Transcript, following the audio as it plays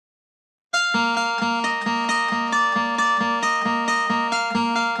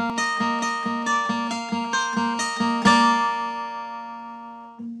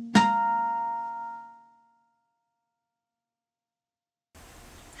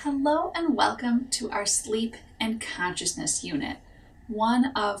Hello and welcome to our Sleep and Consciousness unit.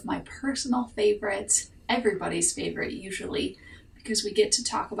 One of my personal favorites, everybody's favorite usually, because we get to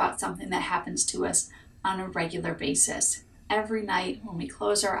talk about something that happens to us on a regular basis. Every night when we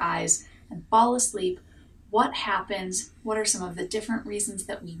close our eyes and fall asleep, what happens? What are some of the different reasons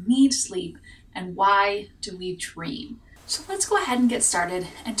that we need sleep? And why do we dream? So let's go ahead and get started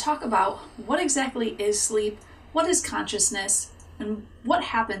and talk about what exactly is sleep, what is consciousness, and what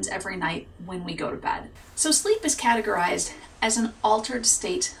happens every night when we go to bed. So sleep is categorized as an altered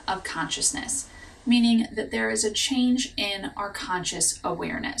state of consciousness, meaning that there is a change in our conscious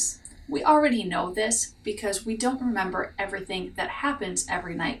awareness. We already know this because we don't remember everything that happens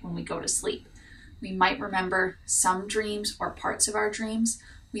every night when we go to sleep. We might remember some dreams or parts of our dreams.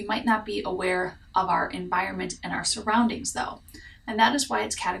 We might not be aware of our environment and our surroundings though. And that is why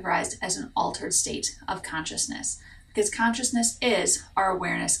it's categorized as an altered state of consciousness, because consciousness is our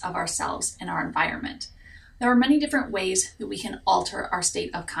awareness of ourselves and our environment. There are many different ways that we can alter our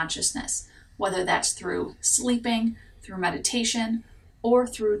state of consciousness, whether that's through sleeping, through meditation, or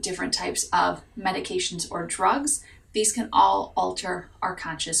through different types of medications or drugs. These can all alter our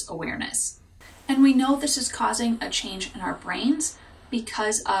conscious awareness. And we know this is causing a change in our brains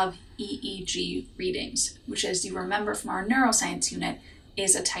because of EEG readings, which, as you remember from our neuroscience unit,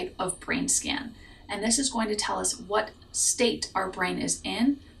 is a type of brain scan. And this is going to tell us what state our brain is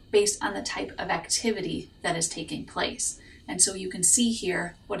in based on the type of activity that is taking place. And so you can see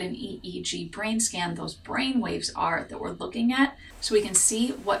here what an EEG brain scan, those brain waves are that we're looking at, so we can see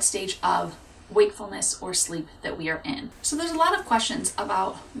what stage of wakefulness or sleep that we are in. So there's a lot of questions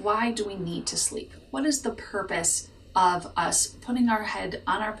about why do we need to sleep? What is the purpose of us putting our head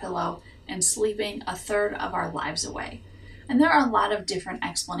on our pillow and sleeping a third of our lives away? And there are a lot of different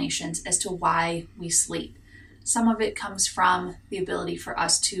explanations as to why we sleep. Some of it comes from the ability for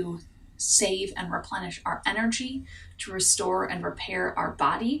us to save and replenish our energy, to restore and repair our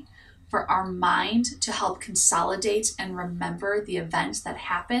body, for our mind to help consolidate and remember the events that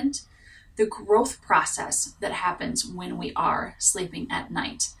happened, the growth process that happens when we are sleeping at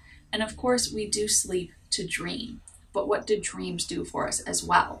night. And of course, we do sleep to dream. But what do dreams do for us as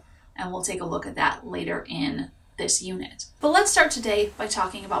well? And we'll take a look at that later in this unit. But let's start today by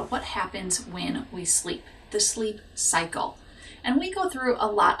talking about what happens when we sleep, the sleep cycle. And we go through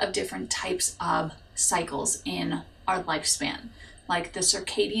a lot of different types of cycles in our lifespan, like the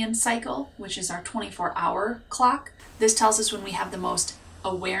circadian cycle, which is our 24-hour clock. This tells us when we have the most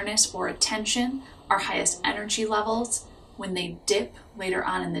awareness or attention, our highest energy levels, when they dip later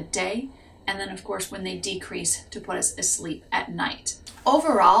on in the day, and then of course when they decrease to put us asleep at night.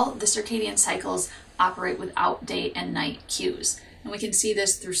 Overall, the circadian cycles operate without day and night cues. And we can see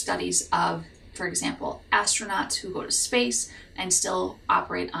this through studies of, for example, astronauts who go to space and still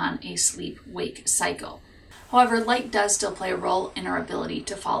operate on a sleep-wake cycle. However, light does still play a role in our ability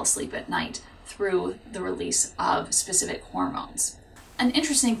to fall asleep at night through the release of specific hormones. An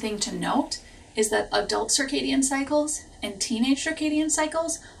interesting thing to note is that adult circadian cycles and teenage circadian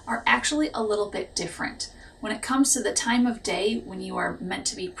cycles are actually a little bit different. When it comes to the time of day when you are meant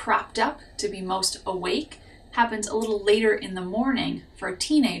to be propped up to be most awake, happens a little later in the morning for a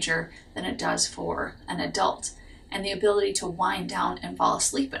teenager than it does for an adult. And the ability to wind down and fall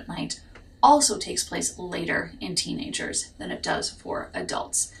asleep at night also takes place later in teenagers than it does for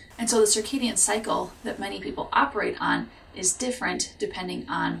adults. And so the circadian cycle that many people operate on is different depending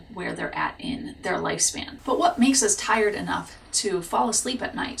on where they're at in their lifespan. But what makes us tired enough to fall asleep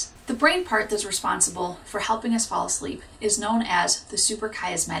at night? The brain part that's responsible for helping us fall asleep is known as the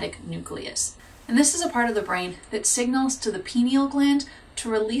suprachiasmatic nucleus. And this is a part of the brain that signals to the pineal gland to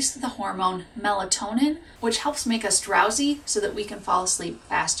release the hormone melatonin, which helps make us drowsy so that we can fall asleep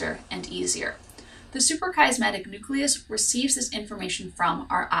faster and easier. The suprachiasmatic nucleus receives this information from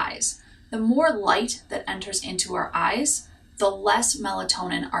our eyes. The more light that enters into our eyes, the less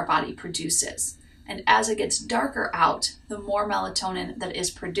melatonin our body produces. And as it gets darker out, the more melatonin that is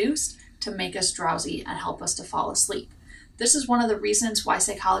produced to make us drowsy and help us to fall asleep. This is one of the reasons why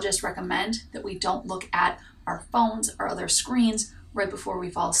psychologists recommend that we don't look at our phones or other screens right before we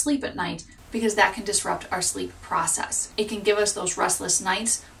fall asleep at night, because that can disrupt our sleep process. It can give us those restless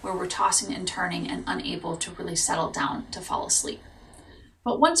nights where we're tossing and turning and unable to really settle down to fall asleep.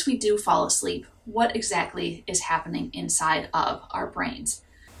 But once we do fall asleep, what exactly is happening inside of our brains?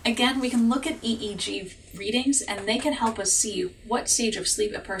 Again, we can look at EEG readings and they can help us see what stage of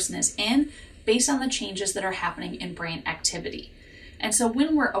sleep a person is in based on the changes that are happening in brain activity. And so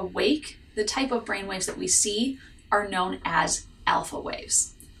when we're awake, the type of brain waves that we see are known as alpha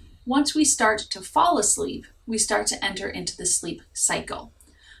waves. Once we start to fall asleep, we start to enter into the sleep cycle.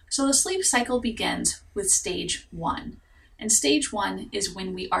 So the sleep cycle begins with stage 1. And stage 1 is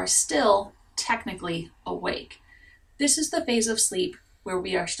when we are still technically awake. This is the phase of sleep where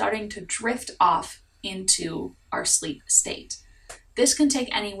we are starting to drift off into our sleep state. This can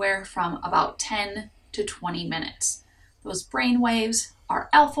take anywhere from about 10 to 20 minutes. Those brain waves are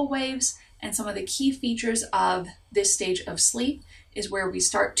alpha waves, and some of the key features of this stage of sleep is where we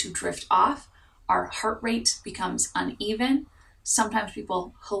start to drift off. Our heart rate becomes uneven. Sometimes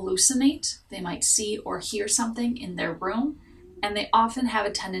people hallucinate. They might see or hear something in their room, and they often have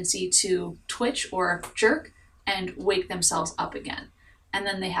a tendency to twitch or jerk and wake themselves up again. And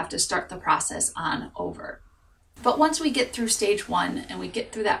then they have to start the process on over. But once we get through stage 1 and we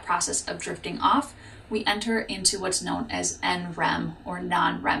get through that process of drifting off, we enter into what's known as NREM or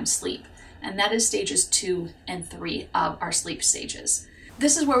non-REM sleep. And that is stages 2 and 3 of our sleep stages.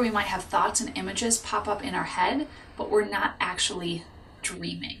 This is where we might have thoughts and images pop up in our head, but we're not actually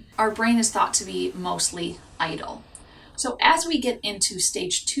dreaming. Our brain is thought to be mostly idle. So as we get into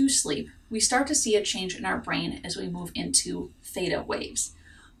stage 2 sleep, we start to see a change in our brain as we move into theta waves.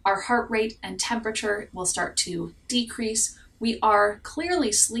 Our heart rate and temperature will start to decrease. We are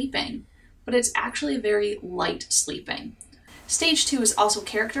clearly sleeping, but it's actually very light sleeping. Stage 2 is also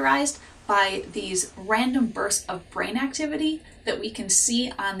characterized by these random bursts of brain activity that we can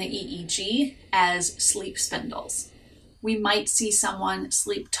see on the EEG as sleep spindles. We might see someone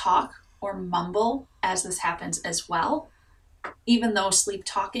sleep talk or mumble as this happens as well, even though sleep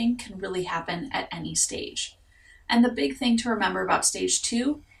talking can really happen at any stage. And the big thing to remember about stage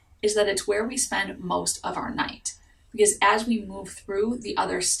 2 is that it's where we spend most of our night. Because as we move through the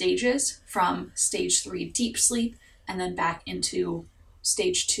other stages from stage 3 deep sleep and then back into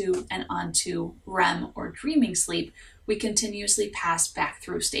stage 2 and onto REM or dreaming sleep, we continuously pass back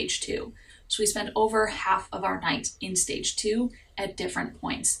through stage 2. So we spend over half of our night in stage 2 at different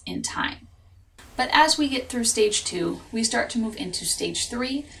points in time. But as we get through stage 2, we start to move into stage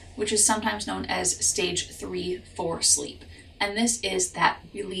 3, which is sometimes known as stage 3-4 sleep. And this is that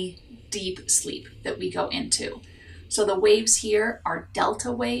really deep sleep that we go into. So the waves here are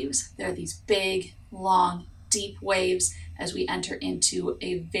delta waves. They're these big, long, deep waves as we enter into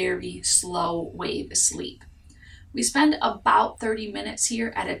a very slow wave sleep. We spend about 30 minutes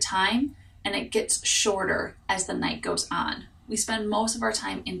here at a time, and it gets shorter as the night goes on. We spend most of our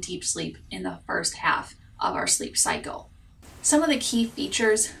time in deep sleep in the first half of our sleep cycle. Some of the key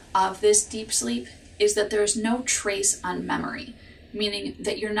features of this deep sleep is that there's no trace on memory, meaning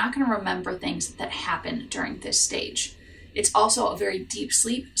that you're not going to remember things that happen during this stage. It's also a very deep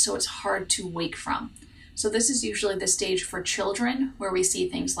sleep, so it's hard to wake from. So this is usually the stage for children where we see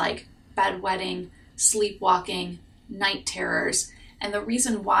things like bedwetting, sleepwalking, night terrors. And the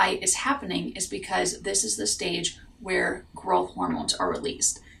reason why it's happening is because this is the stage where growth hormones are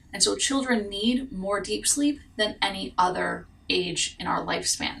released. And so children need more deep sleep than any other age in our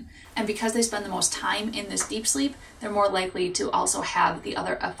lifespan. And because they spend the most time in this deep sleep, they're more likely to also have the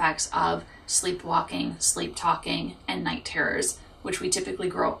other effects of sleepwalking, sleep talking, and night terrors, which we typically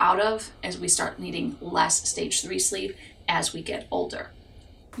grow out of as we start needing less stage 3 sleep as we get older.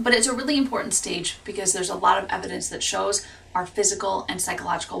 But it's a really important stage because there's a lot of evidence that shows our physical and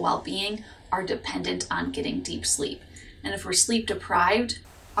psychological well-being are dependent on getting deep sleep. And if we're sleep deprived,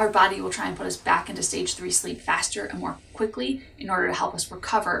 our body will try and put us back into stage 3 sleep faster and more quickly in order to help us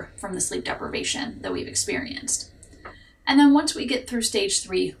recover from the sleep deprivation that we've experienced. And then once we get through stage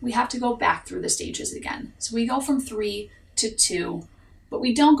 3, we have to go back through the stages again. So we go from 3 to 2, but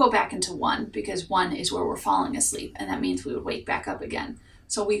we don't go back into 1 because 1 is where we're falling asleep, and that means we would wake back up again.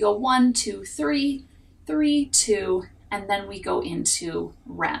 So we go 1, 2, 3, 3, 2, and then we go into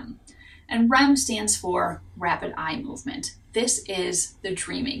REM. And REM stands for rapid eye movement. This is the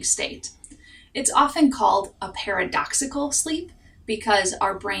dreaming state. It's often called a paradoxical sleep because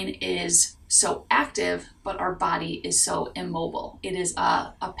our brain is so active, but our body is so immobile. It is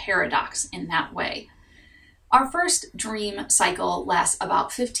a paradox in that way. Our first dream cycle lasts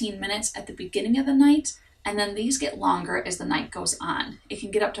about 15 minutes at the beginning of the night, and then these get longer as the night goes on. It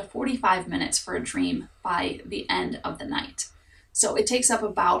can get up to 45 minutes for a dream by the end of the night. So it takes up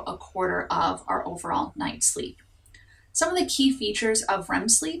about a quarter of our overall night's sleep. Some of the key features of REM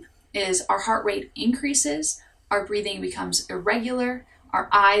sleep is our heart rate increases, our breathing becomes irregular, our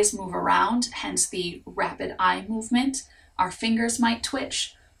eyes move around, hence the rapid eye movement, our fingers might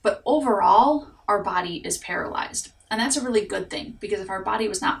twitch, but overall, our body is paralyzed. And that's a really good thing because if our body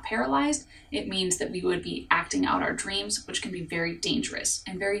was not paralyzed, it means that we would be acting out our dreams, which can be very dangerous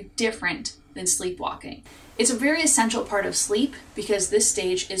and very different than sleepwalking. It's a very essential part of sleep because this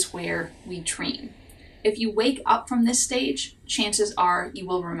stage is where we dream. If you wake up from this stage, chances are you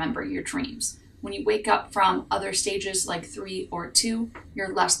will remember your dreams. When you wake up from other stages like 3 or 2,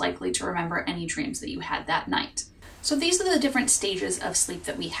 you're less likely to remember any dreams that you had that night. So these are the different stages of sleep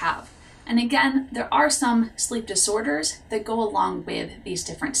that we have. And again, there are some sleep disorders that go along with these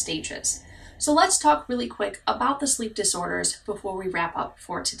different stages. So let's talk really quick about the sleep disorders before we wrap up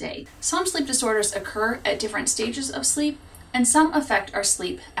for today. Some sleep disorders occur at different stages of sleep, and some affect our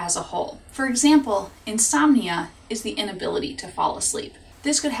sleep as a whole. For example, insomnia is the inability to fall asleep.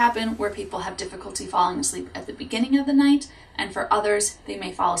 This could happen where people have difficulty falling asleep at the beginning of the night, and for others, they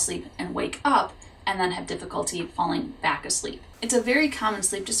may fall asleep and wake up and then have difficulty falling back asleep. It's a very common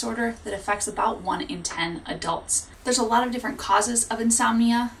sleep disorder that affects about 1 in 10 adults. There's a lot of different causes of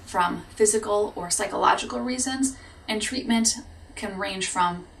insomnia, from physical or psychological reasons, and treatment can range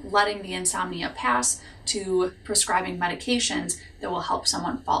from letting the insomnia pass to prescribing medications that will help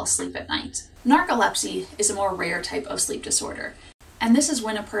someone fall asleep at night. Narcolepsy is a more rare type of sleep disorder, and this is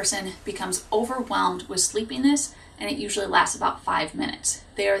when a person becomes overwhelmed with sleepiness, and it usually lasts about 5 minutes.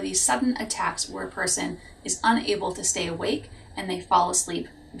 They are these sudden attacks where a person is unable to stay awake and they fall asleep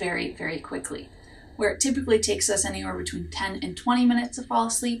very, very quickly. Where it typically takes us anywhere between 10 and 20 minutes to fall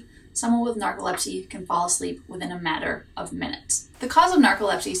asleep, someone with narcolepsy can fall asleep within a matter of minutes. The cause of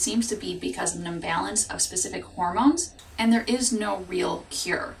narcolepsy seems to be because of an imbalance of specific hormones, and there is no real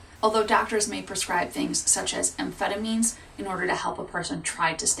cure. Although doctors may prescribe things such as amphetamines in order to help a person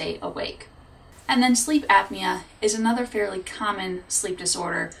try to stay awake. And then sleep apnea is another fairly common sleep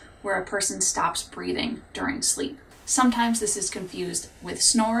disorder where a person stops breathing during sleep. Sometimes this is confused with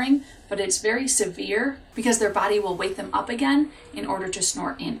snoring, but it's very severe because their body will wake them up again in order to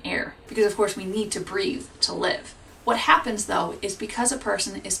snort in air. Because of course we need to breathe to live. What happens though is because a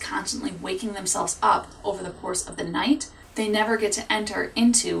person is constantly waking themselves up over the course of the night, they never get to enter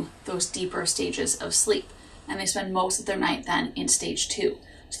into those deeper stages of sleep. And they spend most of their night then in stage 2.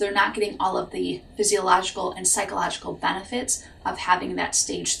 So they're not getting all of the physiological and psychological benefits of having that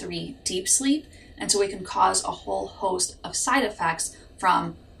stage 3 deep sleep. And so it can cause a whole host of side effects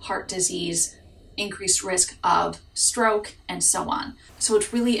from heart disease, increased risk of stroke, and so on. So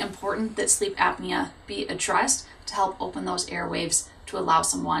it's really important that sleep apnea be addressed to help open those airwaves to allow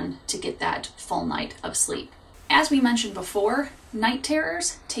someone to get that full night of sleep. As we mentioned before, night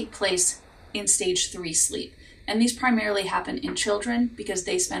terrors take place in stage 3 sleep. And these primarily happen in children because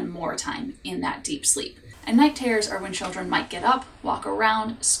they spend more time in that deep sleep. And night terrors are when children might get up, walk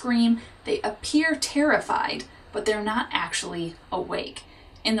around, scream. They appear terrified, but they're not actually awake.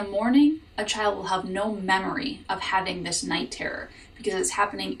 In the morning, a child will have no memory of having this night terror because it's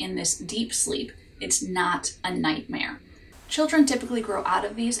happening in this deep sleep. It's not a nightmare. Children typically grow out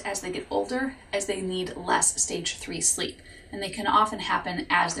of these as they get older, as they need less stage 3 sleep. And they can often happen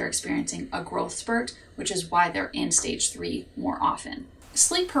as they're experiencing a growth spurt, which is why they're in stage 3 more often.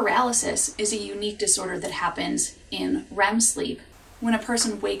 Sleep paralysis is a unique disorder that happens in REM sleep when a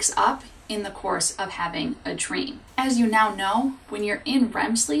person wakes up in the course of having a dream. As you now know, when you're in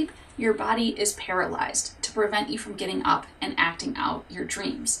REM sleep, your body is paralyzed to prevent you from getting up and acting out your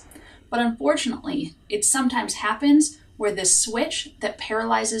dreams. But unfortunately, it sometimes happens where this switch that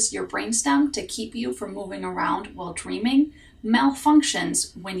paralyzes your brainstem to keep you from moving around while dreaming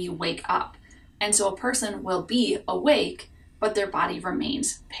malfunctions when you wake up. And so a person will be awake, but their body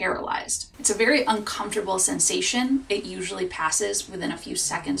remains paralyzed. It's a very uncomfortable sensation. It usually passes within a few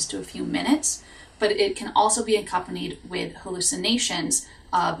seconds to a few minutes, but it can also be accompanied with hallucinations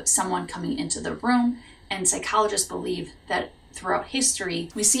of someone coming into the room. And psychologists believe that throughout history,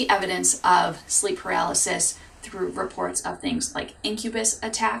 we see evidence of sleep paralysis through reports of things like incubus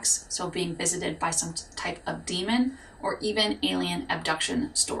attacks, so being visited by some type of demon, or even alien abduction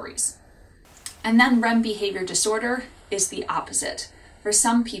stories. And then REM behavior disorder is the opposite. For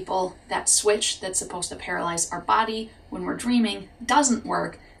some people, that switch that's supposed to paralyze our body when we're dreaming doesn't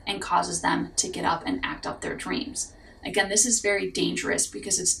work and causes them to get up and act out their dreams. Again, this is very dangerous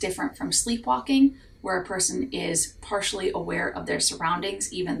because it's different from sleepwalking, where a person is partially aware of their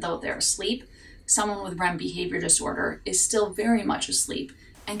surroundings even though they're asleep. Someone with REM behavior disorder is still very much asleep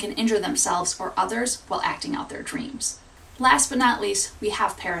and can injure themselves or others while acting out their dreams. Last but not least, we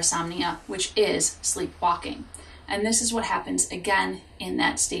have parasomnia, which is sleepwalking. And this is what happens again in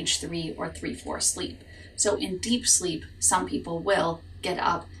that stage 3 or 3-4 sleep. So in deep sleep, some people will get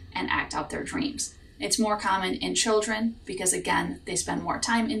up and act out their dreams. It's more common in children because again, they spend more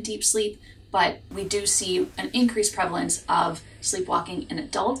time in deep sleep, but we do see an increased prevalence of sleepwalking in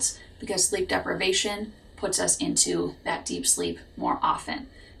adults because sleep deprivation puts us into that deep sleep more often.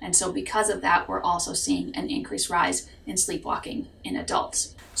 And so because of that, we're also seeing an increased rise in sleepwalking in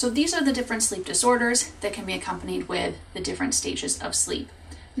adults. So these are the different sleep disorders that can be accompanied with the different stages of sleep.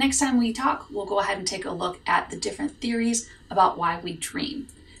 Next time we talk, we'll go ahead and take a look at the different theories about why we dream.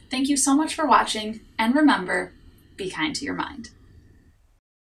 Thank you so much for watching, and remember, be kind to your mind.